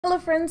Hello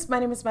friends, my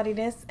name is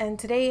Marines, and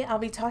today I'll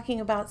be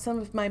talking about some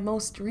of my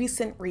most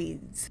recent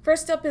reads.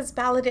 First up is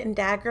Ballad and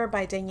Dagger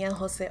by Danielle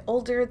Jose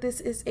Older. This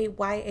is a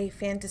YA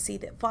fantasy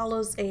that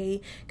follows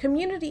a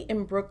community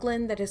in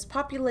Brooklyn that is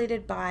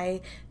populated by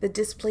the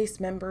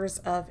displaced members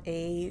of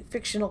a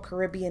fictional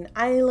Caribbean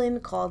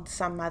island called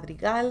San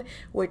Madrigal,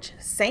 which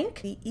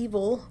sank. The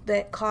evil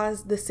that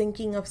caused the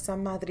sinking of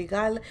San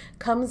Madrigal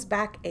comes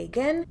back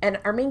again, and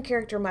our main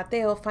character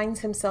Mateo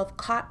finds himself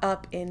caught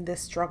up in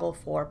this struggle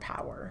for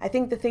power. I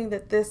think the thing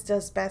that this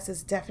does best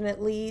is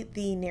definitely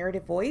the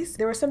narrative voice.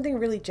 There was something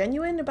really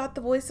genuine about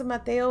the voice of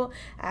Mateo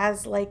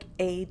as like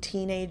a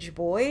teenage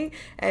boy,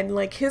 and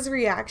like his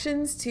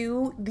reactions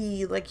to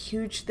the like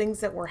huge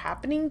things that were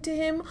happening to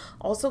him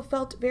also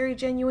felt very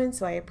genuine,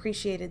 so I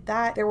appreciated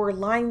that. There were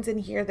lines in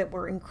here that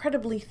were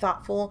incredibly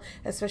thoughtful,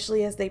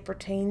 especially as they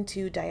pertain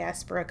to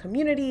diaspora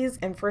communities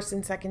and first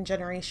and second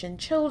generation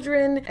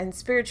children and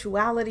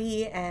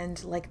spirituality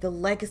and like the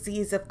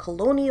legacies of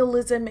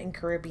colonialism and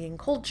Caribbean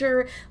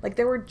culture. Like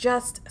there were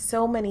just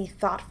so many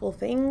thoughtful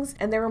things,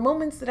 and there were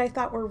moments that I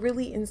thought were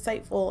really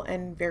insightful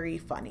and very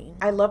funny.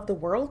 I love the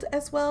world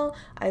as well.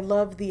 I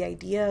love the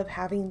idea of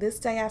having this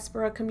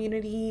diaspora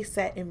community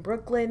set in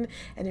Brooklyn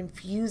and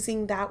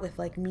infusing that with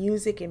like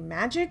music and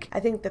magic. I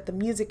think that the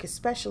music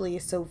especially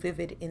is so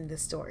vivid in the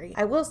story.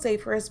 I will say,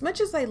 for as much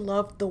as I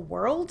loved the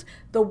world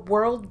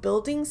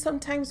building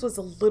sometimes was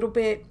a little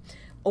bit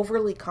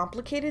overly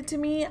complicated to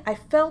me. I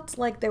felt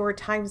like there were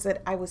times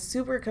that I was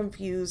super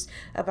confused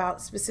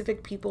about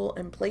specific people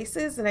and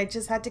places, and I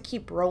just had to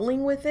keep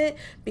rolling with it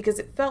because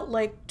it felt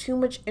like too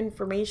much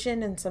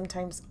information and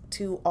sometimes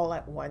too all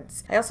at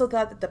once. I also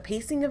thought that the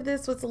pacing of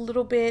this was a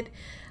little bit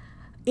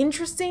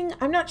interesting.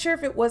 I'm not sure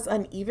if it was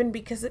uneven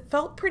because it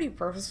felt pretty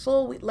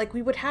purposeful.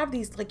 We would have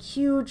these like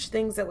huge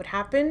things that would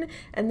happen,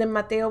 and then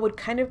Mateo would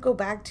kind of go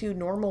back to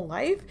normal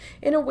life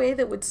in a way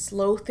that would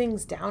slow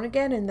things down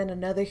again, and then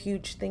another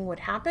huge thing would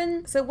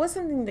happen. So it was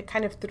something that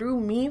kind of threw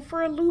me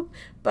for a loop,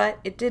 but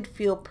it did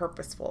feel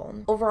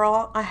purposeful.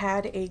 Overall, I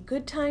had a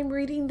good time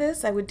reading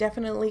this. I would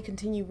definitely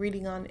continue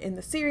reading on in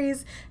the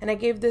series, and I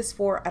gave this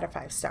 4 out of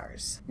 5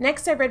 stars.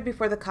 Next, I read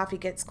Before the Coffee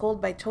Gets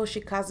Cold by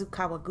Toshikazu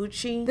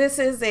Kawaguchi. This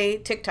is a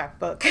TikTok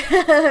book.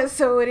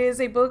 So it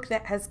is a book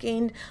that has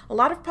gained a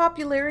lot of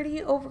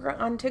popularity over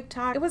on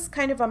TikTok. It was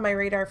kind of on my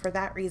radar for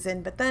that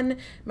reason, but then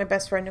my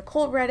best friend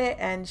Nicole read it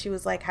and she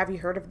was like, have you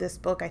heard of this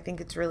book? I think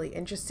it's really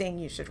interesting.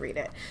 You should read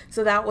it.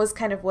 So that was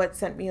kind of what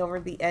sent me over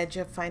the edge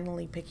of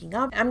finally picking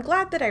up. I'm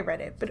glad that I read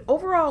it, but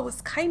overall it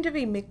was kind of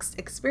a mixed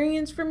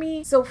experience for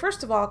me. So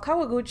first of all,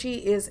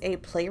 Kawaguchi is a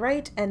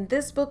playwright, and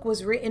this book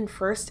was written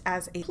first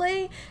as a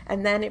play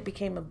and then it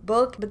became a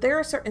book, but there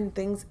are certain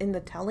things in the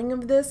telling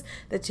of this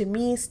that to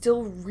me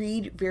still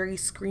read very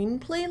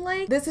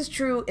screenplay-like. This is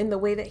true in the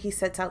way that he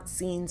sets out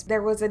scenes. There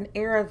was an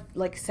air of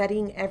like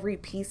setting every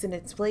piece in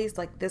its place,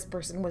 like this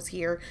person was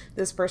here,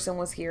 this person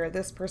was here,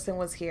 this person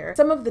was here.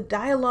 Some of the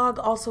dialogue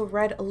also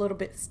read a little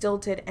bit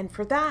stilted, and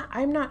for that,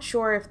 I'm not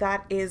sure if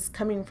that is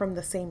coming from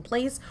the same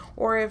place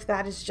or if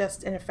that is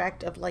just an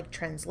effect of like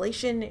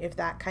translation, if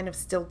that kind of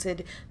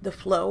stilted the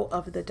flow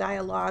of the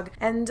dialogue.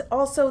 And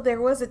also there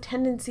was a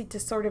tendency to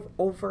sort of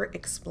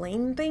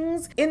over-explain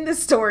things in the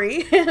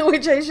story,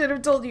 which I should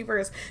have told you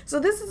first.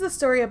 So this is a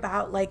story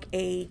about like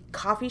a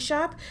coffee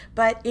shop,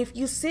 but if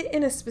you sit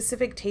in a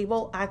specific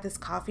table at this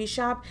coffee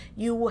shop,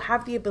 you will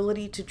have the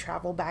ability to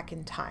travel back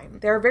in time.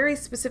 There are very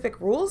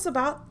specific rules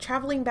about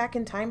traveling back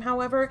in time,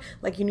 however,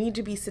 like you need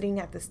to be sitting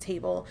at this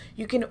table.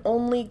 You can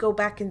only go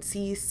back and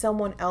see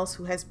someone else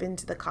who has been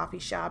to the coffee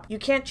shop. You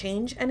can't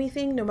change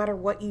anything no matter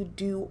what you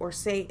do or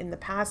say in the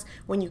past.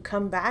 When you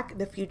come back,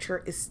 the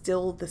future is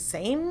still the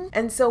same.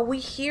 And so we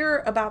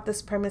hear about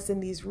this premise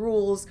and these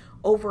rules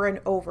over and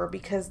over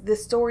because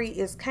this story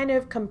is kind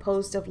of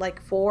composed of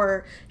like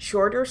 4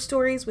 shorter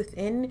stories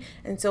within,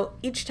 and so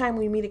each time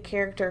we meet a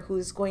character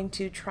who's going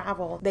to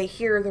travel, they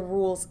hear the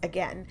rules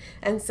again,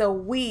 and so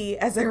we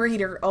as a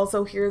reader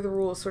also hear the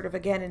rules sort of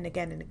again and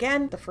again and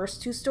again. The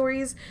first 2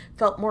 stories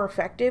felt more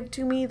effective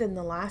to me than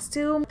the last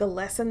 2. The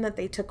lesson that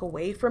they took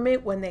away from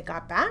it when they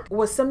got back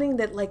was something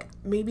that like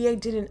maybe I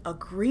didn't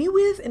agree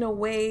with in a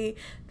way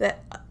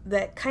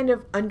that kind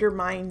of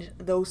undermined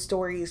those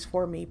stories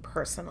for me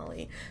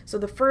personally. So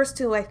the first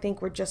 2 I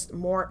think were just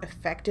more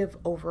effective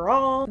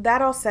overall.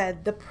 That all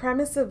said, the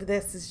premise of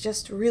this is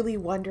just really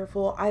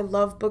wonderful. I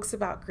love books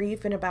about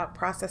grief and about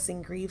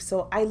processing grief,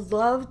 so I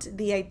loved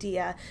the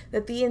idea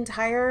that the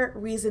entire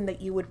reason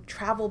that you would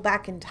travel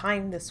back in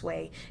time this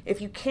way,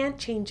 if you can't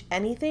change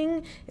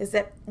anything, is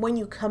that when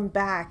you come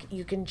back,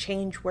 you can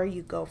change where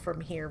you go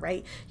from here,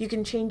 right? You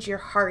can change your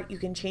heart, you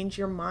can change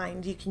your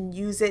mind, you can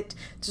use it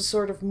to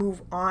sort of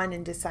move on on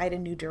and decide a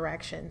new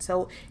direction.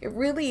 So it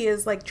really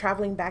is like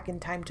traveling back in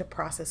time to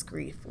process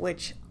grief,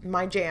 which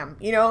my jam,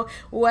 you know,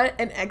 what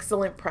an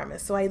excellent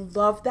premise. So I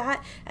love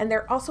that. And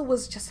there also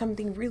was just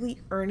something really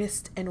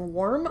earnest and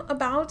warm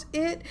about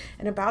it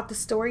and about the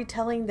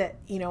storytelling that,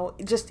 you know,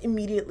 just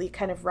immediately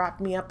kind of wrapped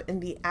me up in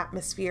the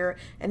atmosphere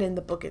and in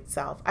the book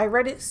itself. I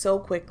read it so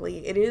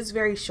quickly. It is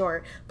very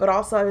short, but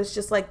also I was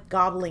just like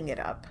gobbling it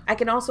up. I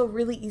can also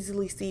really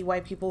easily see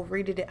why people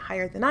rated it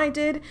higher than I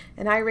did,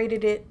 and I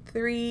rated it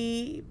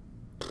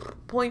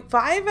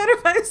 3.5 out of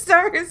 5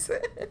 stars.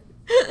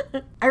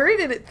 I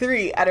rated it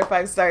 3 out of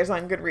 5 stars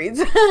on Goodreads.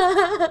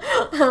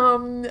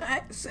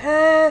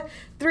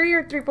 3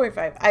 or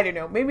 3.5. I don't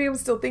know. Maybe I'm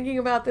still thinking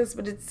about this,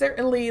 but it's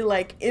certainly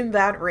like in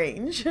that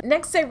range.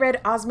 Next, I read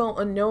Osmo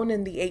Unknown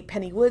in the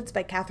Eightpenny Woods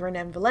by Catherynne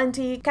and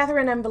Valente.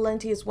 Catherynne and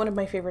Valente is one of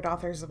my favorite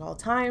authors of all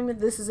time.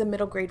 This is a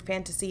middle grade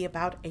fantasy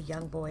about a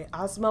young boy,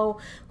 Osmo,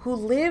 who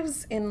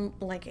lives in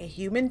like a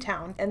human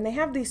town, and they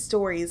have these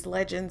stories,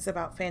 legends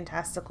about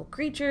fantastical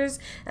creatures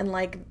and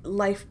like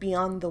life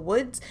beyond the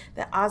woods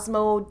that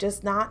Osmo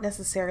does not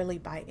necessarily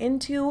buy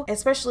into,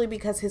 especially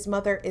because his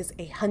mother is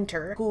a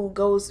hunter who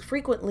goes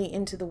frequently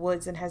into the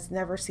woods and has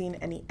never seen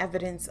any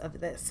evidence of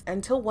this,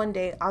 until one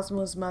day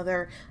Osmo's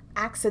mother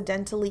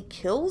accidentally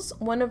kills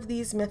one of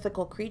these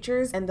mythical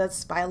creatures and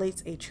thus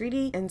violates a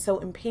treaty. And so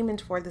in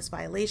payment for this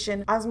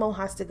violation, Osmo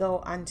has to go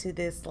onto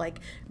this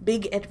like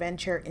big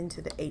adventure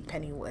into the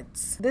Eightpenny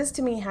Woods. This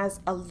to me has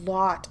a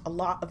lot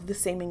of the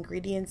same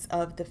ingredients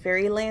of the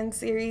Fairyland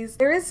series.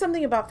 There is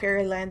something about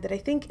Fairyland that I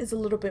think is a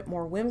little bit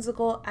more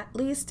whimsical, at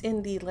least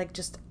in the like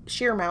just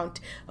sheer amount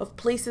of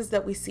places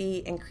that we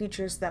see and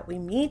creatures that we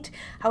meet.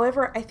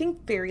 However, I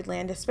think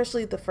Fairyland,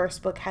 especially the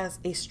first book, has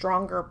a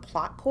stronger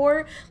plot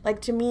core.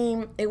 Like to me,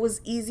 it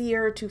was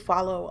easier to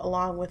follow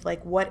along with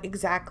like what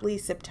exactly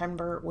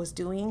September was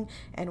doing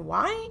and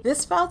why.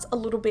 This felt a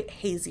little bit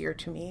hazier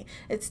to me.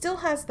 It still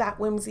has that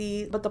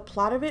whimsy, but the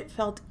plot of it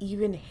felt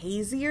even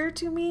hazier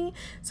to me.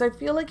 So I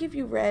feel like if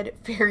you read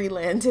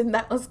Fairyland and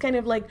that was kind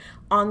of like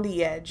on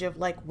the edge of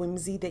like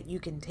whimsy that you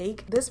can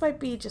take, this might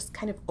be just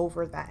kind of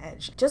over that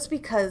edge, just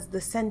because the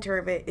center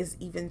of it is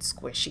even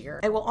squishier.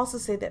 I will also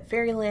say that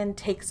Fairyland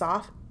takes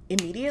off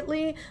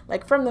immediately.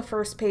 Like from the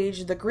first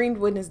page, the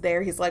Greenwood is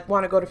there. He's like,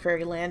 want to go to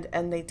Fairyland,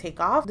 and they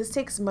take off. This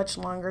takes much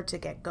longer to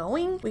get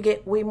going. We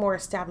get way more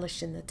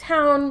established in the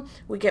town.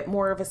 We get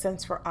more of a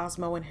sense for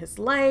Osmo and his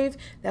life.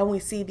 Then we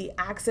see the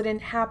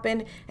accident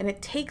happen, and it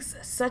takes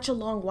such a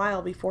long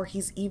while before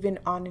he's even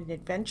on an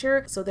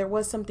adventure. So there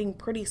was something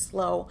pretty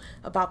slow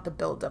about the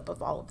buildup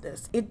of all of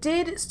this. It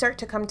did start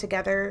to come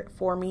together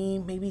for me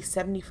maybe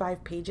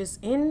 75 pages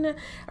in.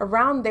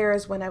 Around there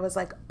is when I was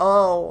like,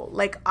 oh,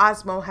 like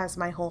Osmo has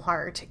my whole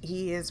heart.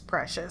 He is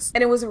precious.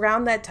 And it was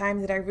around that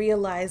time that I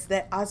realized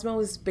that Osmo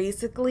is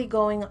basically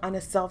going on a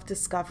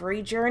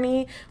self-discovery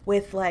journey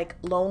with like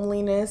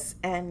loneliness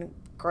and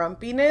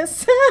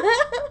grumpiness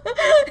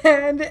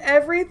and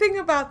everything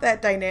about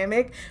that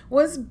dynamic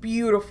was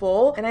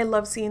beautiful, and I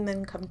love seeing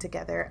them come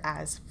together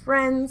as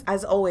friends.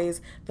 As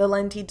always,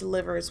 Valente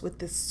delivers with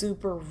this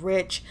super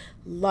rich,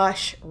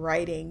 lush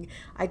writing.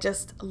 I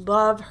just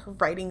love her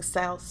writing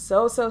style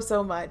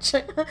so much.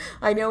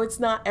 I know it's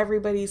not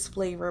everybody's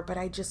flavor, but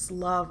I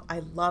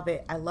love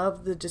it. I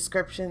love the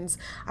descriptions.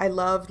 I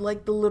love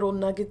like the little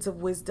nuggets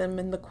of wisdom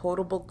and the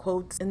quotable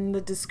quotes and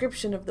the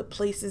description of the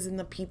places and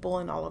the people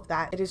and all of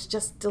that. It is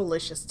just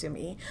delicious to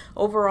me.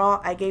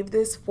 Overall, I gave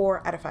this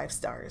 4 out of 5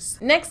 stars.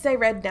 Next, I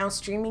read Now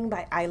Streaming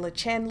by Ayla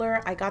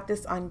Chandler. I got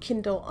this on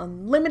Kindle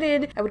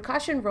Unlimited. I would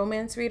caution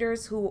romance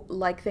readers who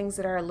like things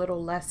that are a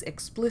little less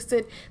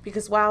explicit,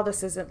 because while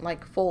this isn't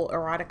like full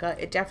erotica,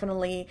 it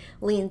definitely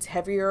leans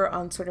heavier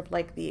on sort of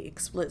like the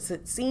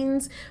explicit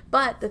scenes.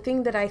 But the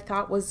thing that I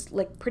thought was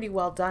like pretty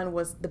well done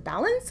was the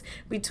balance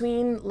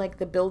between like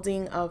the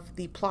building of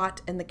the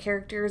plot and the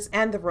characters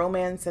and the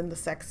romance and the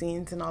sex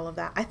scenes and all of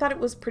that. I thought it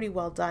was pretty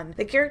well done.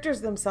 The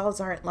characters themselves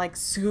aren't like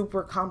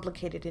super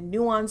complicated and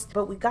nuanced,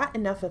 but we got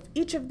enough of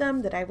each of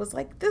them that I was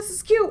like, this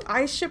is cute.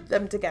 I ship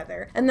them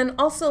together. And then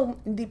also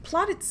the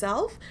plot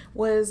itself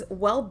was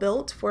well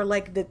built for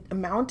like the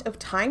amount of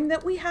time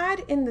that we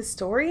had in the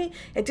story.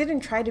 It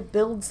didn't try to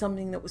build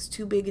something that was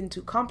too big and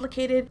too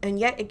complicated, and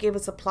yet it gave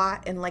us a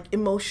plot and like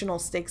emotional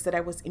stakes that I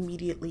was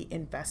immediately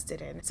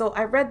invested in. So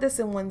I read this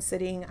in one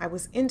sitting. I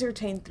was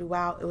entertained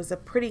throughout. It was a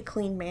pretty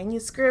clean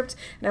manuscript,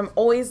 and I'm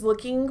always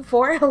looking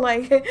for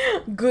like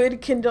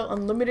good Kindle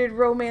Unlimited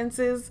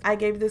romances. I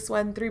gave this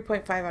one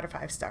 3.5 out of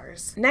 5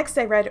 stars. Next,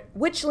 I read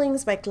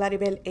Witchlings by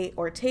Claribel A.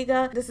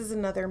 Ortega. This is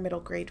another middle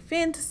grade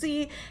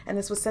fantasy, and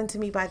this was sent to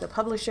me by the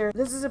publisher.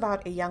 This is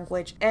about a young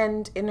witch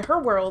And in her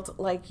world,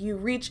 like, you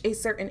reach a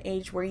certain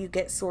age where you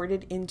get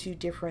sorted into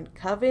different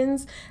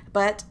covens,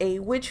 but a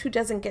witch who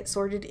doesn't get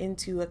sorted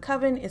into a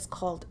coven is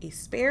called a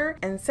spare,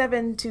 and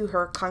 7, to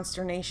her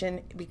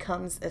consternation,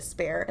 becomes a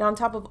spare. And on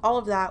top of all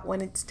of that,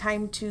 when it's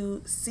time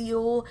to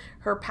seal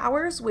her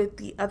powers with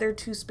the other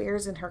 2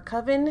 spares in her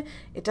coven,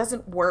 it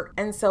doesn't work.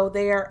 And so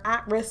they are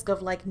at risk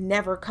of like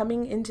never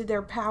coming into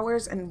their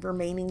powers and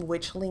remaining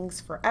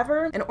witchlings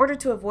forever. In order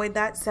to avoid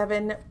that,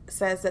 7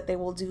 says that they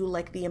will do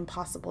like the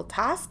impossible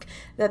task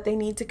that they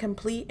need to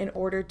complete in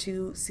order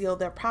to seal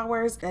their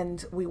powers,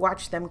 and we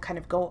watch them kind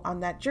of go on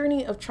that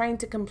journey of trying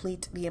to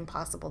complete the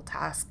impossible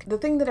task. The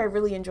thing that I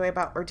really enjoy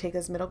about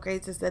Ortega's middle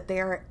grades is that they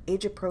are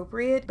age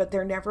appropriate, but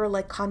they're never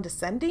like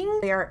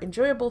condescending. They are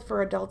enjoyable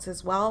for adults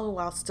as well,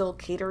 while still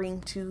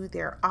catering to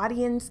their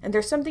audience. And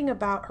there's something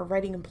about her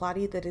writing and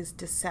plotting that is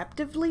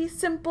deceptively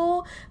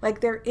simple.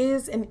 Like, there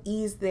is an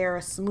ease there,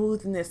 a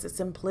smoothness, a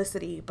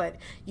simplicity, but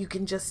you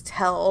can just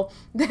tell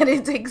that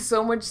it takes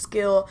so much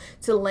skill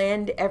to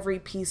land every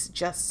piece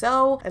just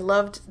so. I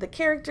loved the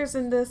characters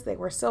in this. They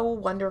were so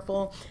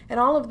wonderful, and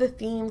all of the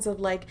themes of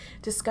like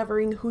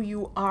discovering who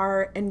you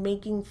are and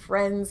making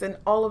friends and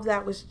all of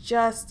that was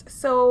just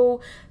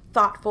so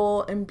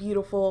thoughtful and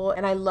beautiful.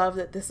 And I love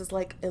that this is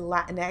like a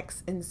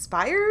Latinx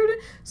inspired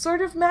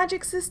sort of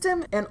magic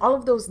system, and all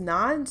of those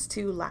nods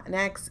to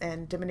Latinx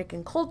and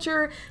Dominican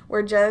culture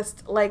were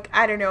just like,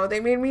 I don't know, they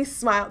made me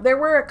smile. There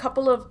were a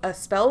couple of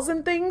spells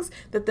and things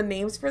that the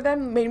names for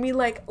them made me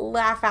like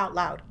laugh out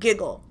loud,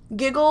 giggle.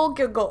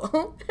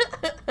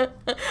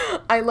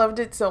 I loved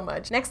it so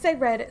much. Next, I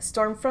read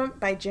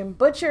Stormfront by Jim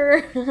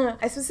Butcher.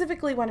 I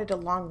specifically wanted a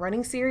long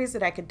running series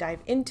that I could dive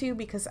into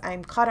because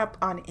I'm caught up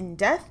on In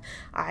Death.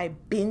 I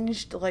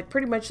binged like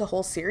pretty much the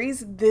whole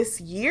series this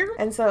year,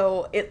 and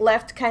so it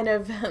left kind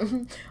of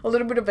a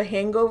little bit of a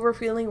hangover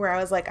feeling where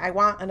I was like, I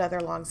want another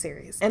long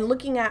series. And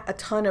looking at a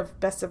ton of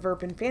best of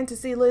urban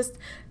fantasy lists,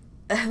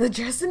 the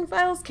Dresden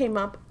Files came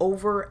up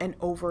over and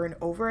over and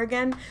over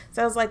again.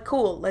 So I was like,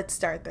 cool, let's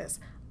start this.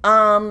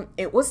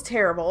 It was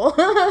terrible.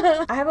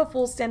 I have a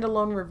full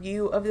standalone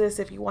review of this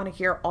if you want to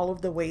hear all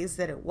of the ways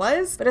that it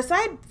was. But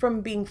aside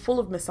from being full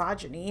of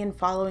misogyny and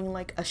following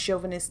like a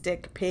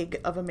chauvinistic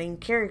pig of a main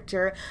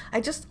character, I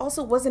just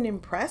also wasn't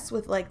impressed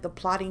with like the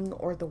plotting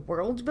or the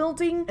world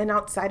building. And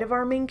outside of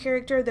our main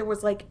character, there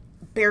was like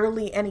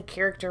barely any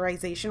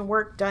characterization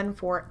work done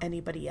for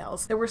anybody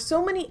else. There were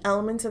so many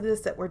elements of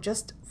this that were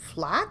just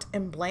flat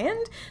and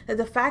bland that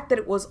the fact that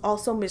it was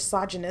also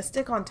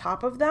misogynistic on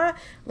top of that,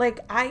 like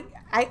I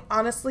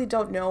honestly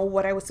don't know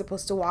what I was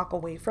supposed to walk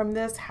away from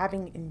this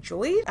having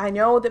enjoyed. I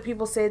know that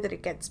people say that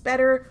it gets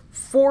better.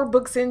 4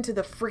 books into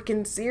the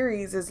freaking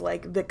series is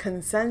like the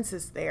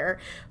consensus there,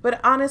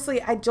 but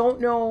honestly I don't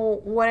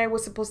know what I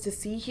was supposed to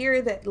see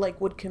here that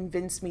like would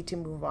convince me to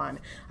move on.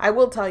 I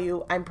will tell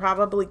you, I'm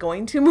probably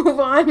going to move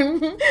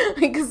on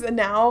because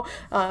now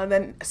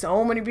then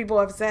so many people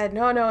have said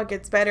no, it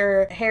gets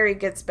better, Harry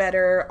gets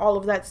better, all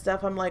of that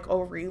stuff. I'm like,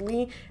 oh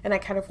really? And I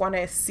kind of want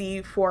to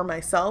see for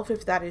myself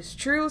if that is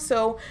true.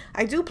 So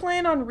I do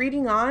plan on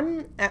reading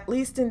on at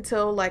least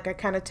until like I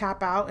kind of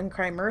tap out and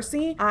cry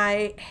mercy.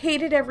 I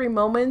hated every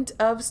moment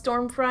of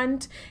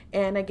Stormfront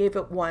and I gave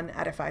it 1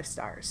 out of 5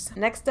 stars.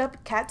 Next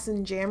up, Cats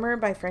and Jammer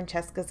by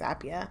Francesca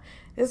Zappia.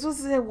 This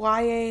was a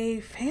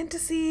YA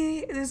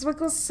fantasy. This book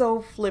was so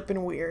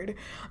flippin' weird.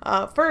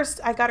 First,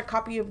 I got a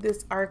copy of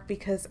this arc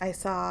because I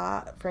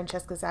saw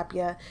Francesca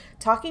Zappia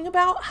talking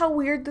about how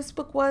weird this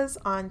book was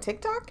on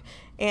TikTok,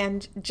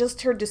 and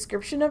just her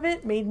description of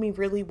it made me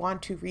really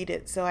want to read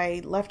it. So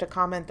I left a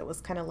comment that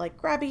was kind of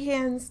like grabby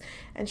hands,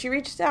 and she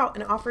reached out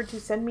and offered to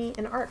send me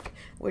an arc,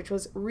 which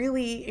was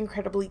really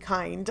incredibly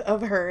kind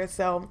of her.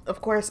 So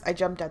of course I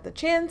jumped at the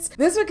chance.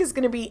 This book is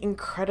going to be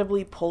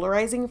incredibly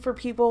polarizing for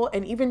people,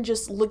 and even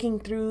just looking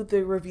through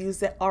the reviews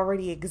that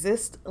already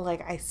exist,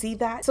 like I see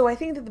that. So I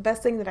think that the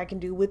best thing that I can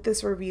do with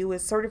this review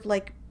is sort of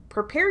like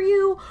prepare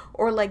you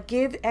or like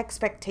give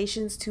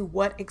expectations to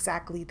what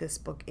exactly this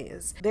book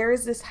is. There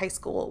is this high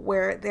school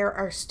where there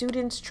are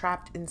students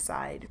trapped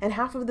inside, and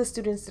half of the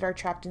students that are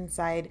trapped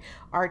inside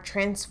are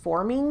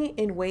transforming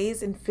in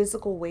ways, in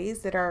physical ways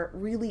that are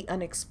really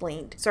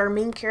unexplained. So our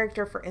main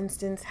character, for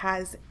instance,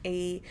 has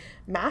a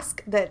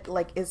mask that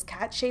like is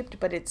cat shaped,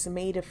 but it's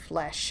made of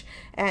flesh,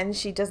 and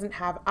she doesn't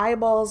have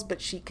eyeballs,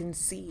 but she can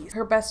see.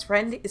 Her best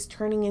friend is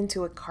turning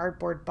into a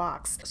cardboard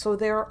box. So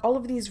there are all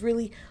of these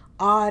really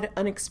odd,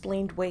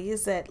 unexplained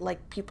ways that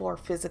like people are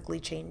physically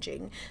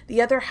changing.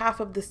 The other half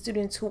of the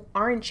students who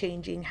aren't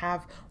changing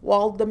have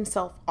walled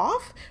themselves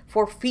off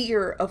for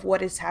fear of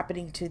what is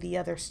happening to the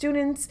other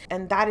students,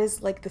 and that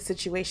is like the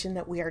situation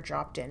that we are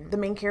dropped in. The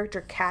main character,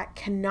 Kat,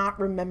 cannot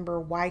remember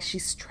why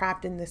she's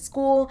trapped in this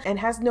school and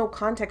has no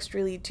context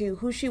really to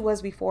who she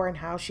was before and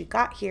how she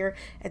got here,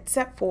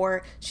 except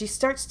for she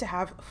starts to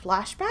have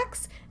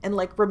flashbacks and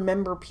like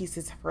remember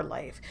pieces of her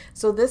life.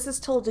 So this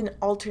is told in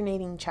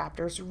alternating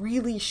chapters,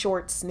 really short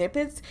short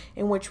snippets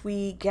in which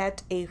we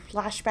get a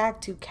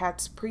flashback to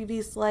Kat's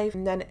previous life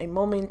and then a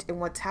moment in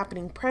what's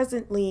happening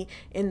presently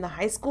in the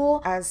high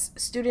school as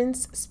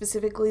students,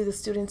 specifically the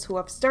students who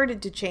have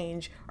started to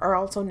change, are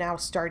also now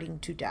starting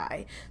to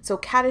die. So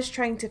Kat is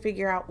trying to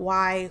figure out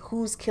why,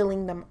 who's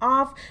killing them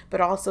off,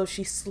 but also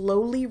she's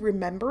slowly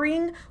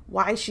remembering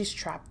why she's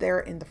trapped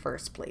there in the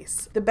first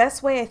place. The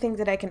best way I think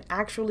that I can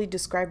actually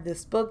describe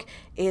this book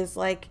is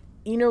like,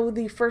 you know,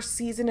 the first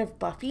season of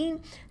Buffy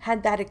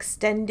had that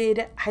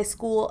extended high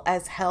school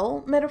as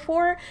hell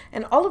metaphor,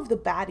 and all of the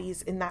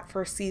baddies in that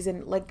first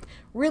season like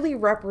really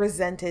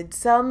represented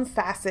some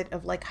facet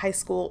of like high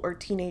school or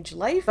teenage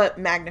life, but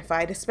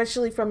magnified,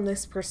 especially from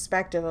this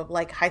perspective of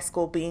like high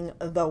school being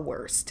the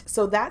worst.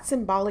 So that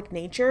symbolic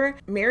nature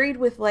married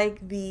with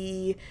like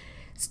the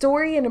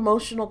story and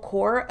emotional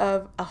core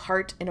of a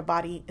heart and a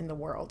body in the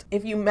world.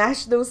 If you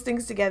mash those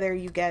things together,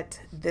 you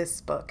get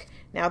this book.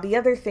 Now, the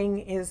other thing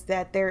is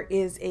that there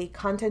is a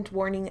content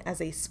warning as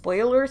a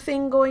spoiler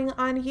thing going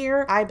on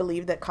here. I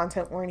believe that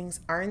content warnings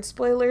aren't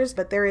spoilers,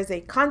 but there is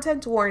a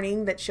content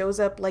warning that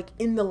shows up like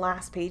in the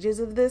last pages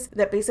of this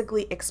that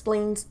basically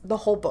explains the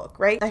whole book,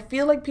 right? I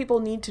feel like people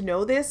need to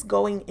know this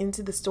going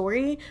into the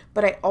story,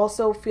 but I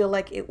also feel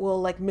like it will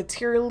like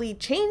materially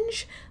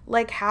change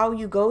like how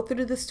you go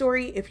through the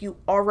story if you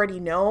already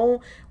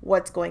know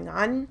what's going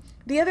on.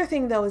 The other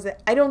thing though is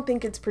that I don't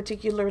think it's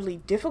particularly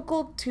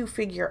difficult to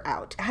figure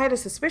out. I had a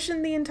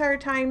suspicion the entire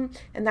time,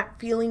 and that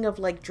feeling of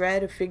like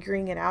dread of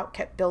figuring it out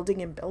kept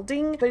building and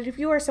building. But if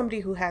you are somebody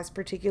who has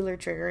particular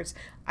triggers,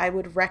 I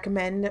would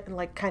recommend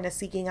like kind of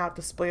seeking out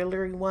the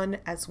spoilery one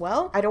as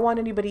well. I don't want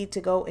anybody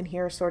to go in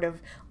here sort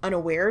of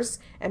unawares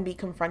and be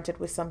confronted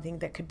with something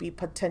that could be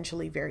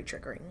potentially very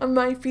triggering.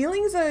 My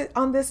feelings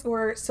on this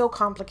were so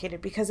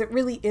complicated because it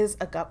really is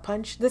a gut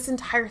punch. This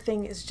entire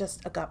thing is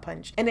just a gut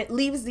punch, and it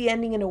leaves the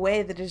ending in a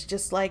way that is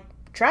just like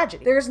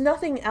tragedy. There's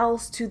nothing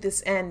else to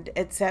this end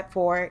except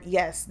for,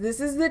 yes,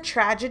 this is the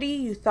tragedy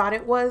you thought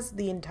it was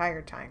the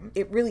entire time.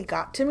 It really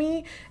got to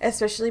me,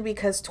 especially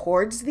because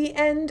towards the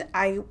end,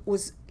 I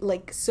was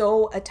like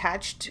so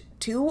attached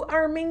to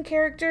our main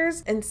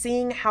characters and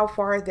seeing how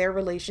far their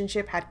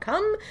relationship had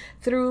come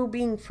through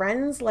being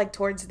friends, like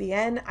towards the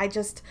end,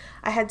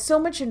 I had so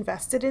much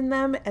invested in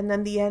them, and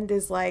then the end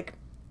is like,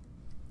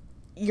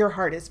 your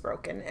heart is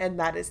broken, and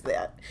that is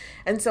that.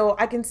 And so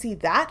I can see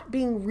that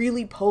being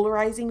really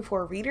polarizing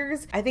for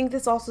readers. I think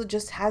this also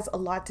just has a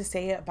lot to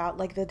say about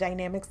like the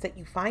dynamics that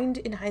you find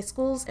in high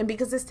schools, and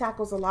because this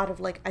tackles a lot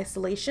of like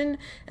isolation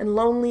and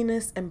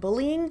loneliness and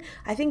bullying,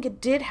 I think it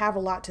did have a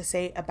lot to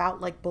say about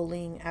like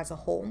bullying as a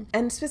whole,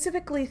 and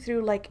specifically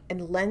through like a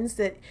lens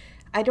that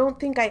I don't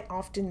think I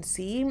often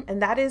see,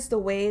 and that is the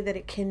way that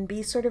it can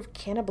be sort of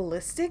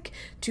cannibalistic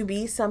to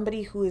be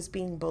somebody who is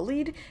being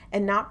bullied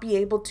and not be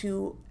able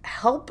to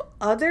help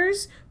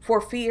others for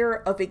fear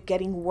of it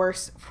getting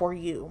worse for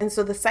you. And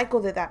so the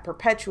cycle that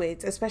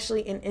perpetuates,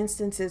 especially in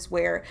instances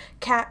where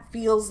Kat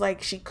feels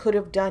like she could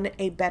have done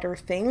a better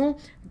thing,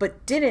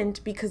 but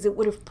didn't because it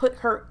would have put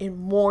her in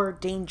more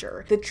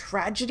danger. The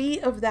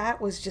tragedy of that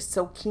was just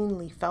so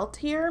keenly felt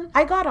here.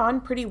 I got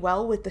on pretty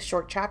well with the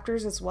short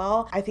chapters as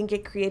well. I think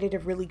it created a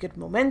really good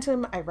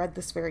momentum. I read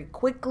this very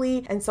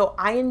quickly, and so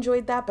I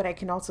enjoyed that, but I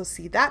can also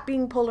see that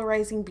being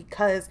polarizing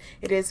because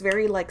it is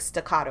very like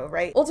staccato,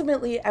 right?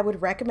 Ultimately, I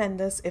would recommend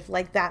this if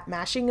like that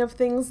mashing of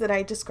things that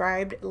I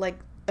described like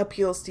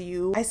appeals to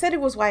you. I said it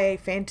was YA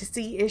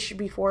fantasy-ish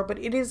before, but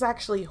it is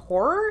actually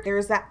horror.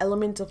 There's that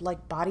element of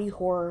like body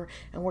horror,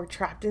 and we're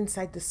trapped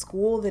inside the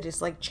school that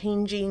is like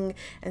changing,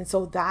 and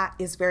so that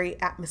is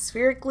very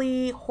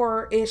atmospherically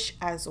horror-ish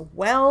as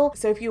well.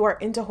 So if you are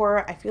into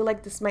horror, I feel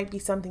like this might be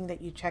something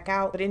that you check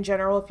out. But in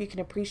general, if you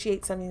can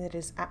appreciate something that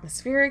is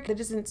atmospheric,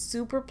 that isn't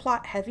super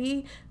plot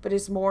heavy, but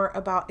is more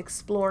about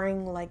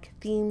exploring like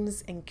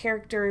themes and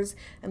characters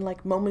and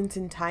like moments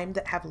in time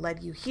that have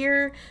led you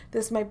here,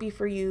 this might be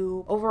for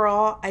you.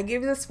 Overall, I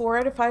gave this 4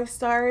 out of 5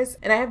 stars,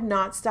 and I have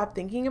not stopped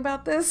thinking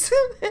about this.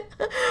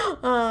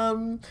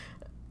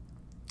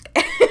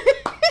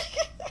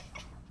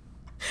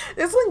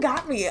 This one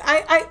got me.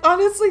 I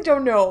honestly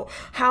don't know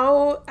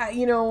how,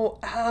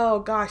 oh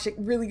gosh, it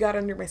really got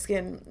under my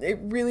skin. It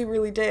really,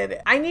 really did.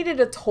 I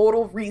needed a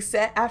total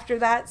reset after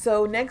that.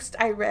 So next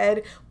I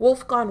read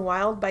Wolf Gone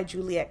Wild by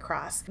Juliet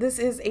Cross. This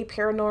is a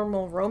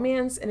paranormal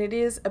romance, and it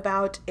is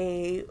about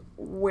a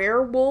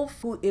werewolf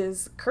who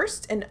is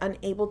cursed and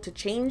unable to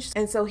change,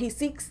 and so he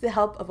seeks the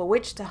help of a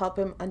witch to help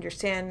him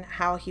understand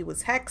how he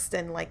was hexed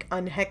and like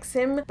unhex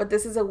him. But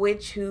this is a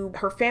witch who,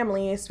 her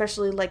family,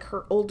 especially like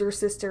her older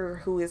sister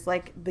who is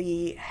like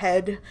the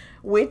head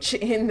witch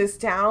in this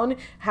town,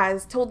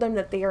 has told them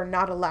that they are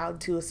not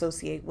allowed to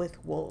associate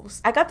with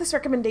wolves. I got this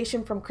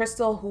recommendation from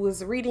Crystal, who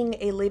was reading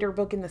a later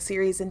book in the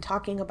series and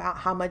talking about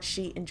how much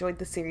she enjoyed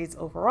the series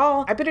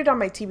overall. I put it on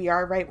my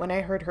TBR right when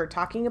I heard her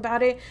talking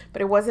about it,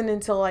 but it wasn't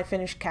until I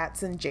finished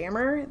Cats and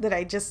Jammer that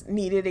I just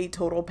needed a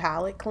total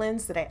palate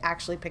cleanse, that I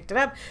actually picked it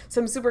up.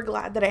 So I'm super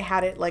glad that I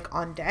had it like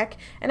on deck,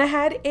 and I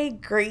had a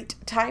great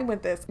time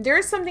with this. There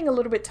is something a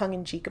little bit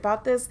tongue-in-cheek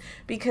about this,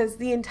 because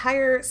the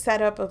entire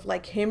setup of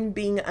like him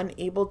being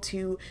unable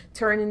to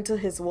turn into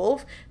his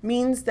wolf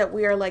means that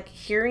we are like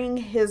hearing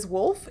his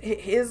wolf,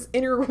 his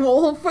inner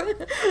wolf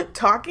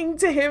talking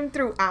to him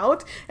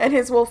throughout, and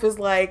his wolf is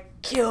like,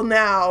 kill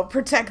now,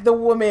 protect the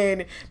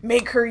woman,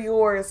 make her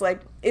yours.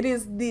 Like, it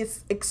is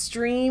this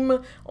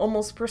extreme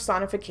almost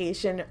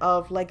personification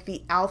of like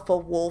the alpha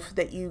wolf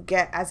that you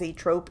get as a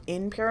trope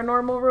in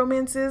paranormal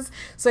romances.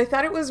 So I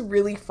thought it was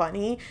really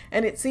funny,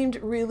 and it seemed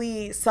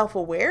really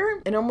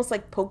self-aware and almost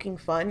like poking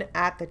fun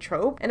at the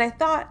trope. And I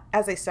thought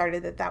as I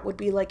started that that would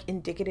be like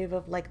indicative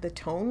of like the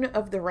tone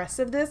of the rest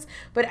of this,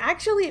 but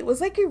actually it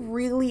was like a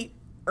really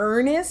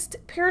earnest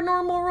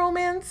paranormal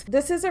romance.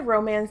 This is a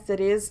romance that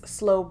is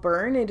slow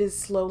burn. It is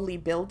slowly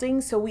building,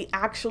 so we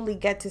actually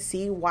get to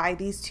see why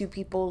these two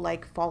people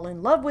like fall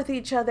in love with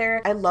each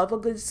other. I love a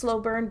good slow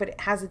burn, but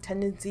it has a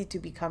tendency to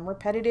become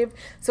repetitive,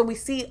 so we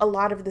see a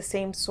lot of the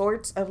same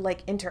sorts of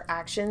like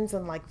interactions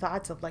and like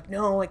thoughts of like,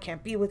 no, I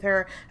can't be with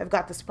her, I've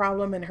got this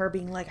problem, and her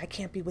being like, I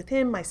can't be with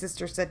him, my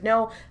sister said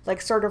no, like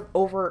sort of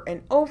over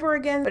and over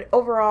again. But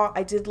overall,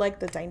 I did like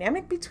the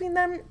dynamic between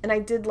them, and I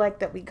did like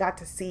that we got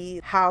to see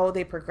how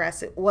they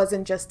progress. It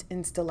wasn't just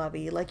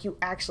insta-lovey, like you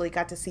actually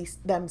got to see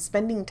them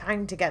spending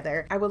time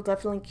together. I will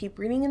definitely keep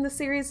reading in the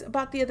series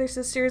about the other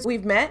sisters.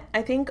 We've met,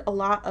 I think, a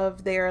lot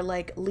of their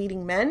like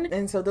leading men,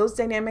 and so those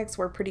dynamics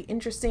were pretty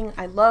interesting.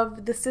 I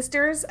love the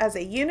sisters as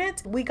a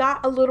unit. We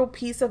got a little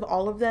piece of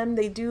all of them.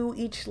 They do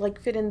each like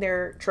fit in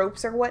their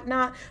tropes or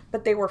whatnot,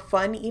 but they were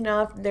fun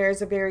enough.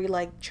 There's a very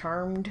like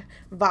charmed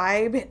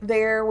vibe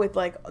there with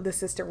like the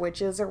sister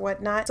witches or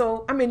whatnot,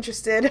 so I'm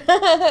interested.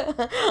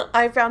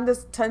 I found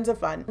this tons of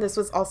fun.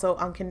 This was also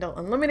on Kindle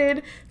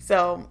Unlimited,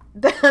 so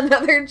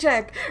another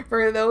check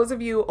for those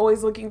of you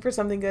always looking for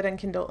something good on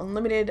Kindle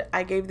Unlimited.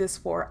 I gave this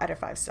 4 out of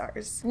 5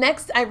 stars.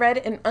 Next, I read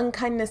An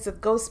Unkindness of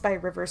Ghosts by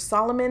River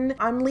Solomon.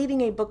 I'm leading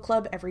a book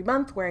club every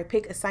month where I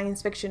pick a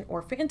science fiction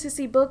or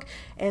fantasy book,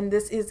 and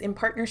this is in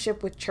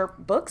partnership with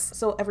Chirp Books.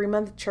 So every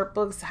month Chirp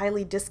Books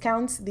highly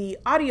discounts the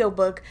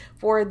audiobook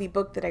for the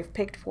book that I've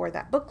picked for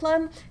that book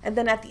club, and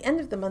then at the end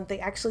of the month they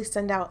actually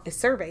send out a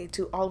survey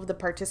to all of the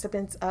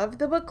participants of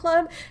the book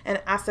club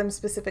and ask them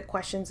specific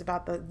questions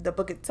about the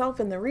book itself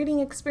and the reading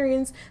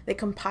experience. They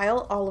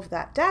compile all of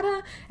that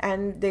data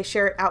and they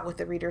share it out with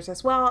the readers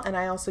as well, and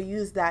I also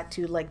use that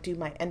to like do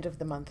my end of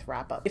the month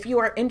wrap up. If you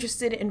are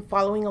interested in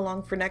following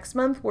along for next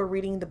month, we're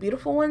reading The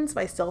Beautiful Ones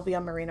by Sylvia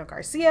Moreno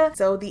Garcia,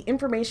 so the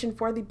information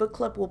for the book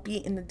club will be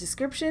in the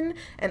description.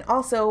 And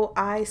also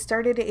I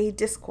started a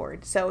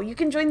Discord, so you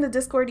can join the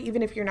Discord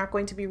even if you're not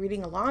going to be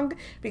reading along,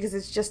 because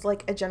it's just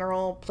like a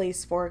general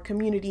place for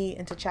community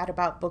and to chat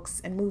about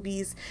books and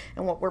movies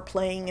and what we're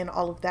playing and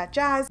all of that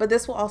jazz. But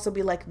this will also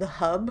be like the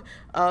hub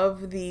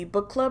of the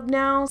book club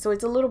now, so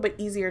it's a little bit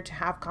easier to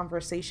have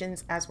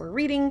conversations as we're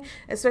reading,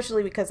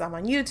 especially because I'm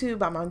on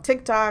YouTube, I'm on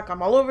TikTok,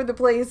 I'm all over the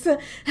place,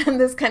 and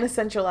this kind of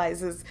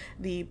centralizes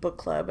the book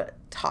club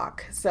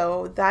talk.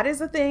 So that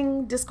is a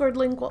thing. Discord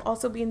link will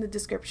also be in the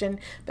description.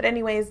 But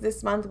anyways,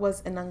 this month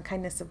was An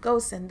Unkindness of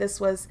Ghosts, and this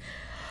was,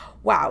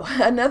 wow,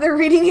 another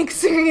reading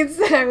experience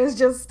that I was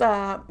just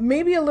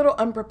maybe a little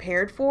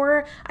unprepared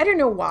for. I don't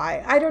know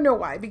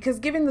why, because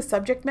given the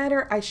subject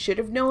matter, I should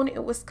have known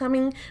it was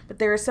coming, but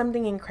there is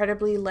something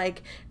incredibly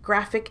like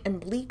graphic and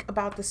bleak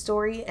about the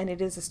story, and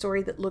it is a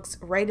story that looks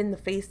right in the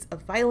face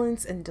of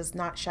violence and does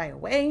not shy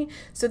away.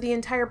 So the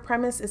entire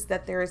premise is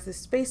that there is this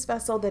space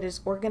vessel that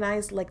is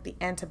organized like the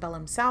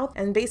antebellum South,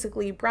 and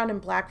basically brown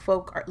and black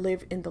folk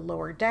live in the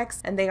lower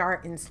decks and they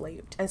are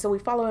enslaved. And so we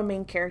follow a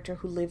main character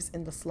who lives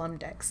in the slum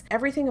decks.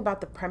 Everything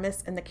about the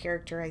premise and the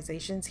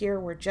characterizations here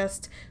were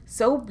just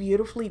so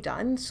beautifully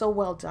done, so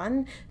well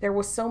done. There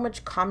was so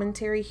much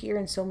commentary here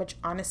and so much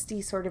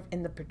honesty sort of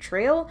in the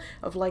portrayal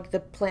of like the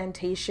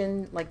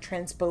plantation like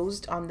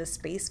transposed on the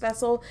space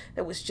vessel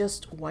that was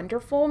just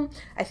wonderful.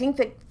 I think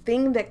the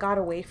thing that got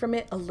away from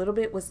it a little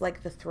bit was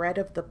like the thread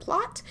of the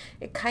plot.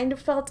 It kind of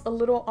felt a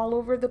little all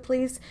over the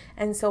place,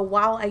 and so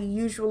while I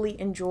usually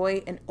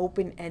enjoy an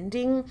open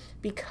ending,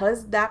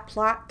 because that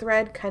plot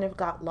thread kind of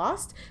got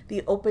lost,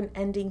 the open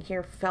ending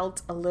here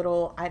felt a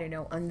little, I don't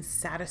know,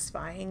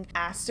 unsatisfying.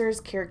 Aster's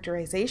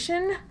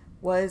characterization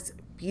was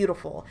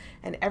beautiful,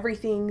 and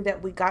everything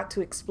that we got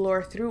to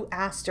explore through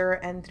Aster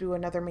and through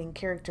another main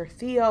character,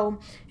 Theo,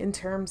 in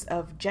terms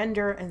of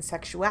gender and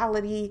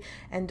sexuality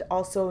and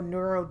also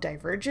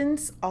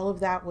neurodivergence, all of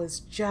that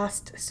was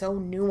just so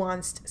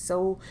nuanced,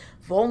 so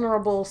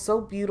vulnerable, so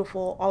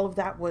beautiful. All of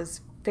that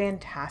was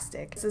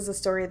fantastic. This is a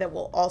story that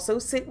will also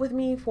sit with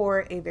me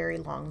for a very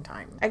long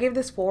time. I gave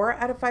this 4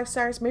 out of 5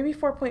 stars, maybe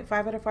 4.5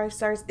 out of 5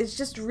 stars. It's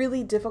just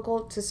really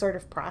difficult to sort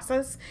of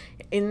process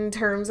in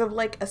terms of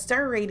like a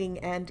star rating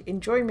and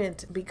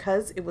enjoyment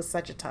because it was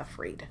such a tough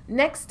read.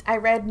 Next, I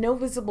read No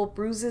Visible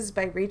Bruises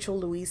by Rachel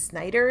Louise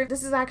Snyder.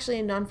 This is actually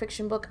a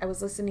nonfiction book I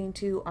was listening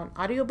to on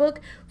audiobook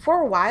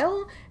for a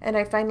while, and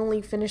I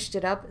finally finished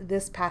it up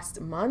this past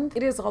month.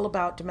 It is all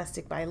about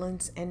domestic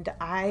violence, and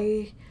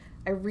I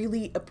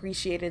really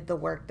appreciated the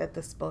work that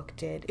this book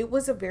did. It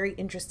was a very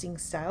interesting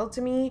style to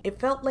me. It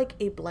felt like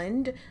a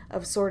blend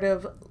of sort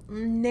of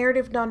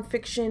narrative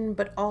nonfiction,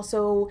 but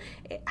also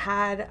it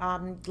had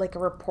like a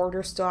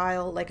reporter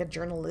style, like a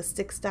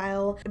journalistic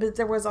style. But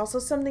there was also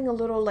something a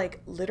little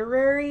like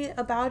literary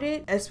about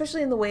it,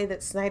 especially in the way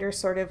that Snyder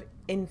sort of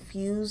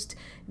infused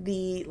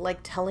the like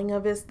telling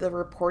of this, the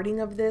reporting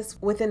of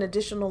this, with an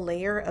additional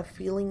layer of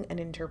feeling and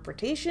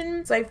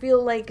interpretation. So I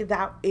feel like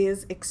that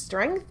is its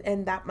strength,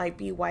 and that might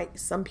be why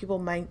some people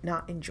might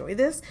not enjoy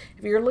this.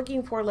 If you're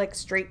looking for like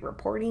straight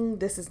reporting,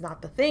 this is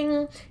not the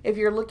thing. If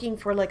you're looking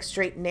for like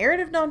straight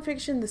narrative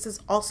nonfiction, this is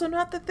also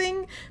not the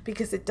thing,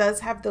 because it does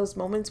have those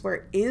moments where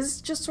it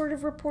is just sort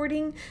of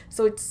reporting.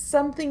 So it's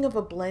something of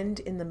a blend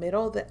in the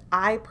middle that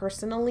I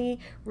personally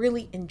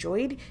really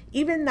enjoyed.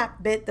 Even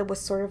that bit that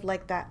was sort of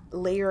like that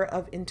layer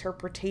of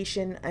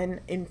interpretation and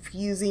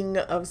infusing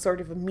of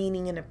sort of a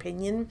meaning and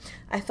opinion,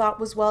 I thought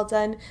was well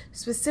done,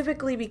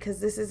 specifically because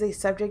this is a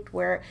subject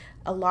where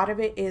a lot of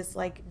it is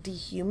like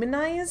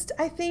dehumanized.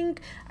 I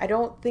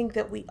don't think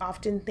that we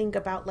often think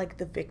about like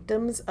the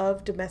victims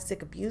of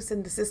domestic abuse,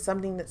 and this is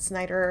something that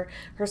Snyder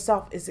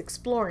herself is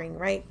exploring,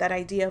 right? That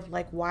idea of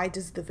like, why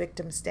does the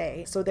victim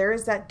stay? So there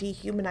is that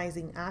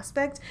dehumanizing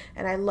aspect,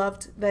 and I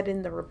loved that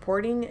in the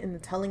reporting and the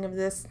telling of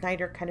this,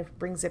 Snyder kind of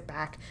brings it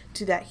back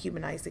to that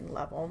humanizing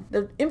level.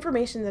 The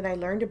information that I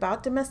learned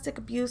about domestic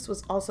abuse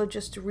was also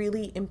just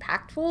really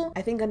impactful.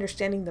 I think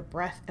understanding the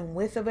breadth and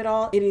width of it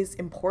all, it is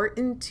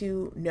important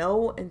to know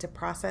and to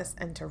process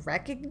and to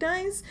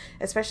recognize,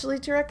 especially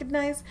to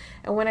recognize.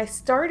 And when I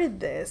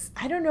started this,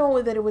 I don't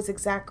know that it was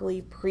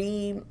exactly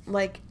pre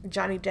like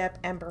Johnny Depp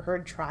Amber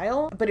Heard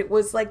trial, but it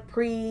was like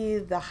pre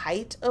the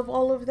height of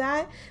all of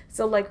that.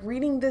 So like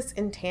reading this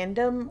in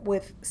tandem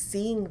with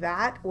seeing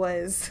that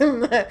was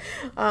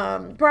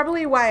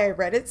probably why I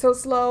read it so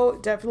slow.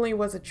 Definitely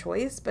was a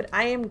choice, but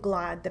I am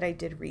glad that I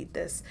did read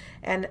this,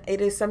 and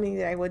it is something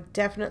that I would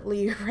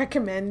definitely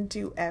recommend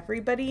to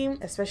everybody,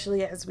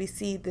 especially as we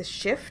see this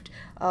shift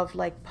of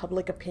like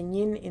public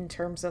opinion in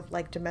terms of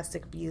like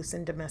domestic abuse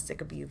and domestic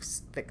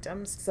abuse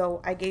victims.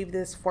 So I gave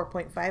this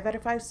 4.5 out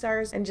of 5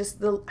 stars, and just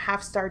the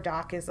half-star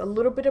doc is a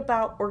little bit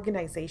about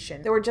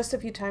organization. There were just a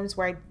few times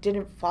where I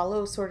didn't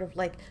follow sort of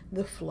like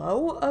the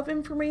flow of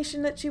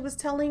information that she was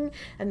telling,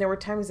 and there were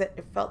times that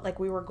it felt like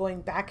we were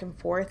going back and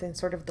forth in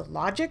sort of the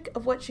logic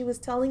of what she was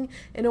telling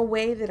in a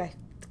way that I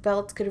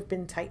felt could have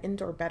been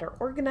tightened or better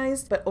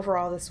organized, but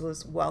overall this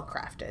was well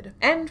crafted.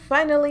 And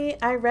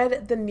finally, I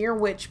read The Near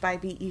Witch by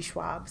V.E.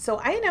 Schwab. So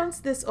I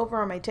announced this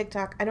over on my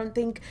TikTok. I don't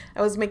think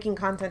I was making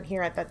content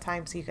here at that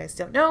time, so you guys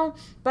don't know,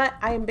 but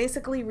I am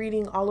basically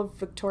reading all of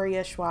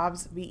Victoria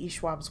Schwab's, V.E.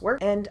 Schwab's work,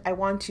 and I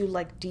want to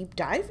like deep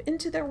dive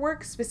into their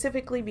work,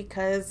 specifically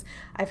because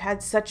I've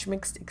had such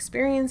mixed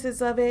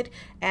experiences of it,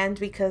 and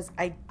because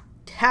I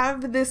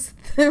have this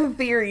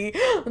theory,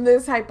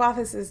 this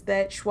hypothesis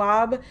that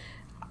Schwab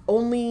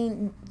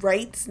only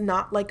writes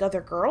not like other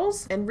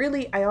girls. And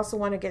really, I also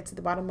want to get to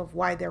the bottom of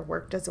why their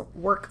work doesn't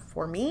work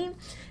for me,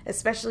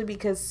 especially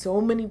because so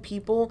many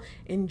people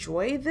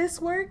enjoy this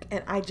work,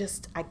 and I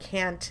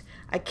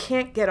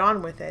can't get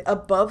on with it.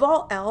 Above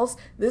all else,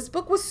 this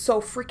book was so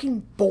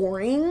freaking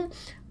boring.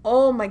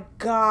 Oh my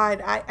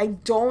God, I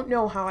don't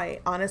know how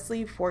I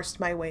honestly forced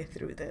my way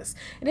through this.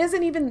 It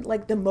isn't even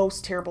like the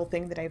most terrible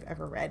thing that I've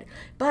ever read,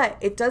 but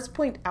it does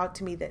point out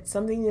to me that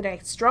something that I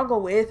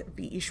struggle with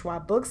V.E.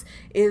 Schwab books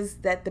is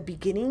that the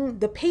beginning,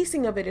 the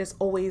pacing of it is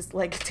always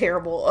like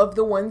terrible of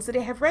the ones that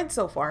I have read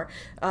so far.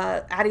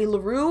 Addie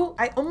LaRue,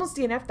 I almost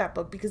DNF'd that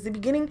book because the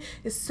beginning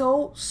is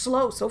so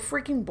slow, so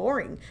freaking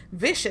boring.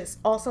 Vicious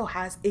also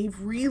has a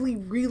really,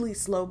 really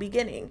slow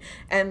beginning,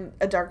 and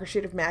A Darker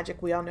Shade of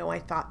Magic, we all know I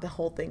thought the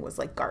whole thing was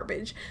like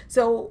garbage.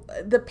 So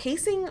the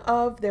pacing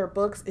of their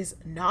books is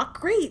not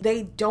great.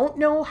 They don't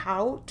know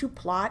how to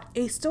plot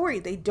a story.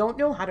 They don't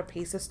know how to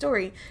pace a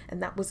story.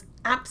 And that was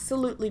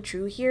absolutely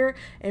true here,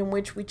 in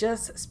which we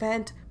just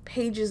spent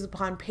pages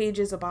upon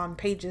pages upon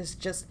pages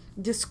just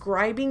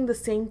describing the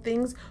same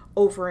things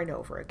over and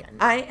over again.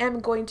 I am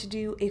going to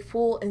do a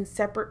full and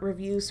separate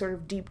review, sort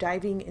of deep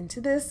diving into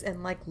this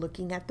and like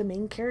looking at the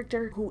main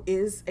character, who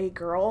is a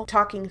girl,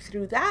 talking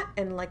through that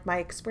and like my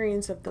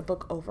experience of the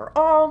book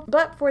overall.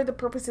 But for the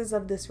purposes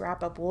of this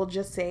wrap up, we'll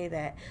just say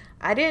that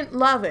I didn't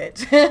love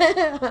it,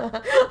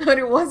 but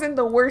it wasn't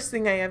the worst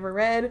thing I ever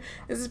read.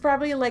 This is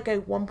probably like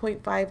a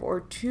 1.5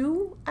 or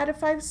 2 out of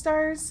 5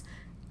 stars.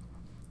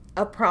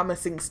 A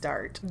promising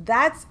start.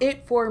 That's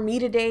it for me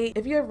today.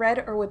 If you have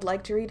read or would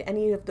like to read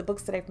any of the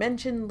books that I've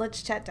mentioned,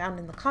 let's chat down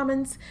in the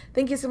comments.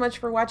 Thank you so much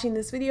for watching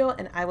this video,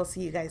 and I will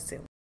see you guys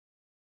soon.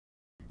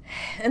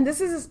 and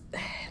this is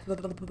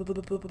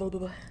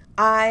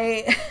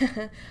I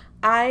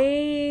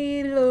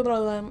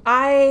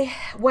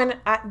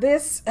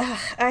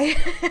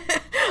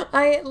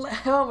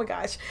oh my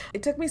gosh,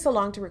 it took me so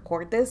long to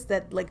record this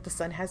that like the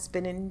sun has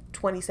been in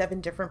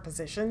 27 different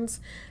positions,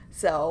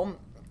 so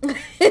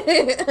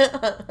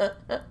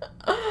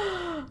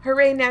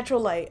hooray, natural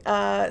light.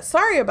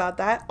 Sorry about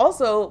that.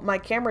 Also, my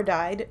camera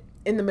died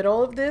in the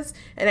middle of this,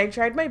 and I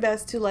tried my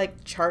best to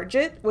like charge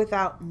it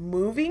without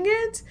moving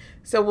it,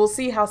 so we'll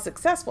see how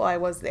successful I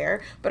was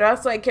there. But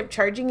also I kept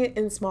charging it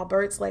in small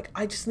bursts, like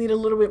I just need a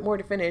little bit more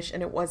to finish,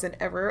 and it wasn't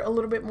ever a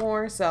little bit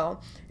more, so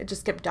it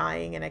just kept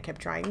dying, and I kept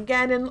trying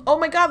again, and oh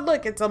my god,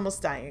 look, it's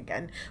almost dying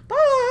again.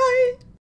 Bye.